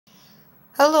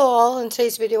Hello all, in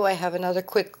today's video I have another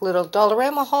quick little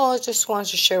Dollarama haul I just wanted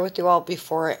to share with you all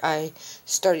before I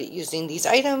started using these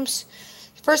items.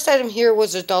 The first item here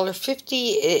was $1.50.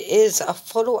 It is a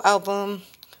photo album.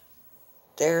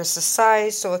 There's the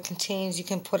size, so it contains, you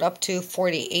can put up to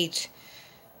 48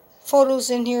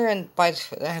 photos in here, and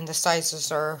the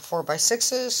sizes are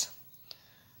 4x6s.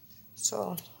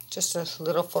 So just a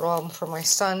little photo album for my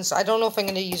sons. I don't know if I'm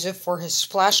going to use it for his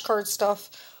flashcard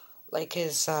stuff, like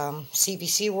his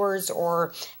CBC words, or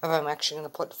if I'm actually going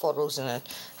to put photos in it.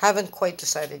 Haven't quite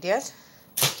decided yet.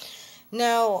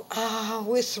 Now,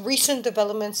 with recent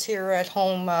developments here at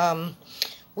home,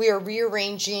 we are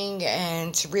rearranging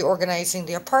and reorganizing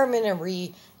the apartment and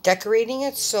redecorating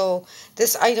it. So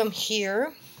this item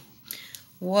here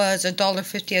was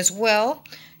 $1.50 as well.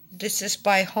 This is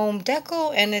by Home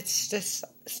Deco, and it's this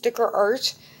sticker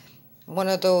art. One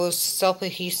of those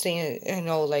self-adhesive,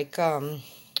 like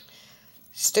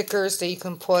stickers that you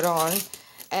can put on.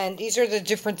 And these are the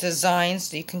different designs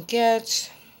that you can get.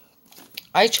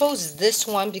 I chose this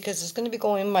one because it's going to be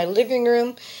going in my living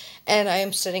room, and I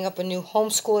am setting up a new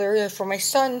homeschool area for my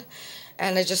son.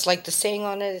 And I just like the saying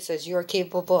on it. It says, "You are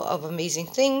capable of amazing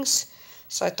things."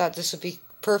 So I thought this would be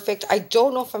perfect. I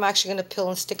don't know if I'm actually going to peel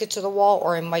and stick it to the wall,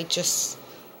 or I might just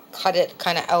cut it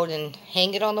kind of out and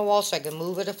hang it on the wall so I can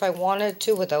move it if I wanted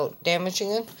to without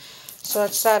damaging it. So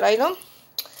that's that item.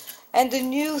 And the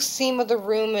new theme of the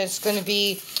room is going to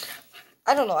be,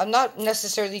 I don't know, I'm not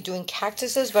necessarily doing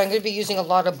cactuses, but I'm going to be using a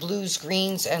lot of blues,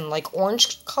 greens, and like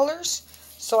orange colors.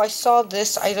 So I saw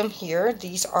this item here.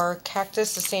 These are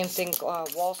cactus, the same thing,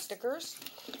 wall stickers.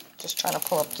 Just trying to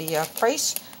pull up the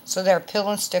price. So they're peel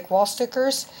and stick wall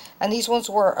stickers. And these ones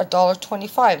were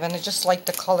 $1.25. And I just like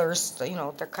the colors,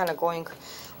 they're kind of going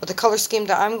with the color scheme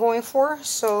that I'm going for.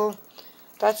 So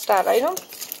that's that item.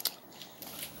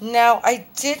 Now, I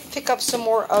did pick up some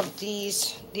more of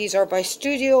these. These are by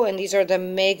Studio, and these are the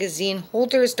magazine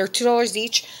holders. They're $2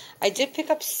 each. I did pick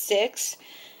up 6.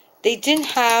 They didn't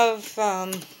have,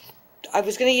 I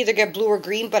was going to either get blue or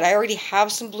green, but I already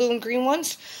have some blue and green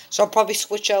ones. So I'll probably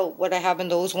switch out what I have in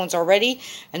those ones already,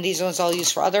 and these ones I'll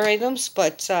use for other items.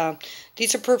 But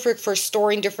these are perfect for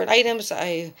storing different items,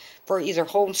 for either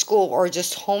homeschool or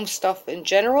just home stuff in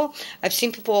general. I've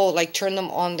seen people like turn them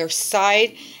on their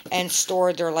side and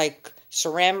store their like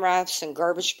saran wraps and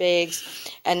garbage bags.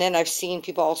 And then I've seen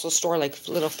people also store like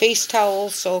little face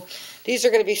towels. So these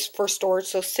are going to be for storage.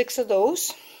 So 6 of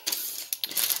those.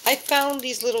 I found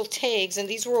these little tags, and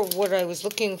these were what I was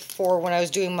looking for when I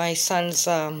was doing my son's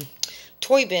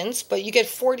toy bins. But you get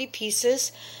 40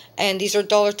 pieces, and these are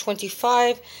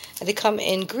 $1.25, and they come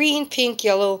in green, pink,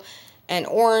 yellow, and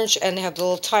orange, and they have the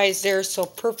little ties there, so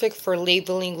perfect for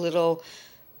labeling little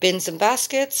bins and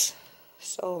baskets.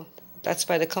 So that's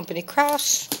by the company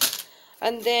Crafts.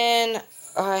 And then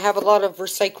I have a lot of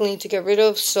recycling to get rid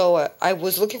of, so I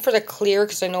was looking for the clear,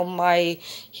 because I know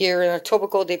here in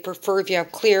Etobicoke they prefer if you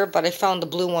have clear, but I found the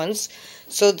blue ones.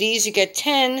 So these, you get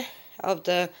 10 of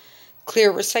the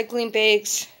clear recycling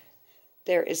bags.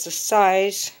 There is the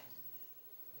size,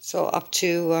 so up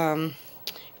to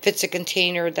fits a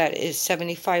container that is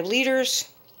 75 liters.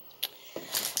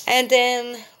 And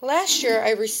then last year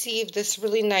I received this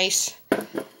really nice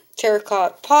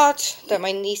terracotta pot that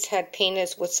my niece had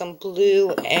painted with some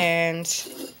blue, and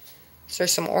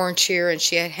there's some orange here, and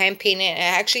she had hand painted it. And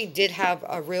it actually did have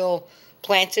a real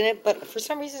plant in it, but for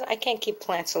some reason I can't keep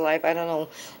plants alive. I don't know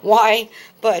why,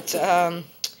 but I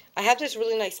have this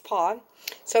really nice pot.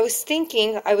 So I was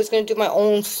thinking I was going to do my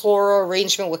own floral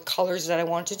arrangement with colors that I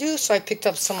want to do, so I picked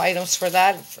up some items for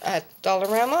that at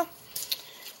Dollarama.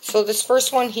 So this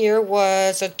first one here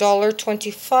was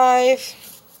 $1.25.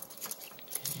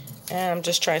 And I'm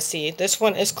just trying to see. This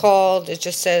one is called, it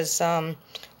just says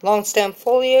long stem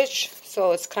foliage.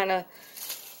 So it's kind of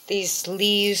these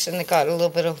leaves, and they got a little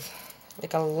bit of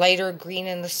like a lighter green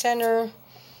in the center.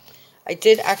 I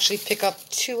did actually pick up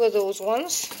 2 of those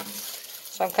ones.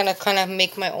 So I'm kind of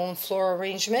make my own floral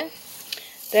arrangement.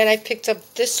 Then I picked up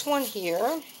this one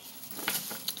here.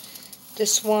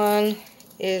 This one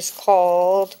is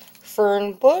called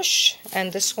Fern Bush.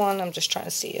 And this one, I'm just trying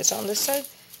to see, is on this side.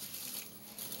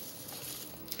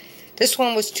 This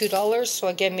one was $2, so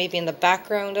again, maybe in the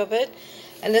background of it.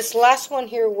 And this last one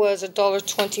here was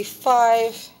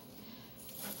 $1.25.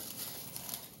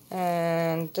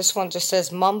 And this one just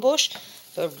says Mumbush.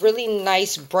 So really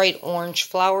nice, bright orange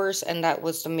flowers. And that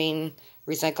was the main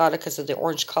reason I got it, because of the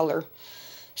orange color.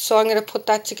 So I'm going to put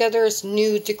that together as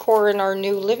new decor in our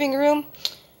new living room.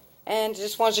 And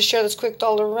just wanted to share this quick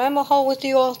Dollarama haul with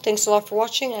you all. Thanks a lot for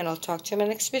watching, and I'll talk to you in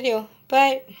my next video.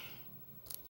 Bye.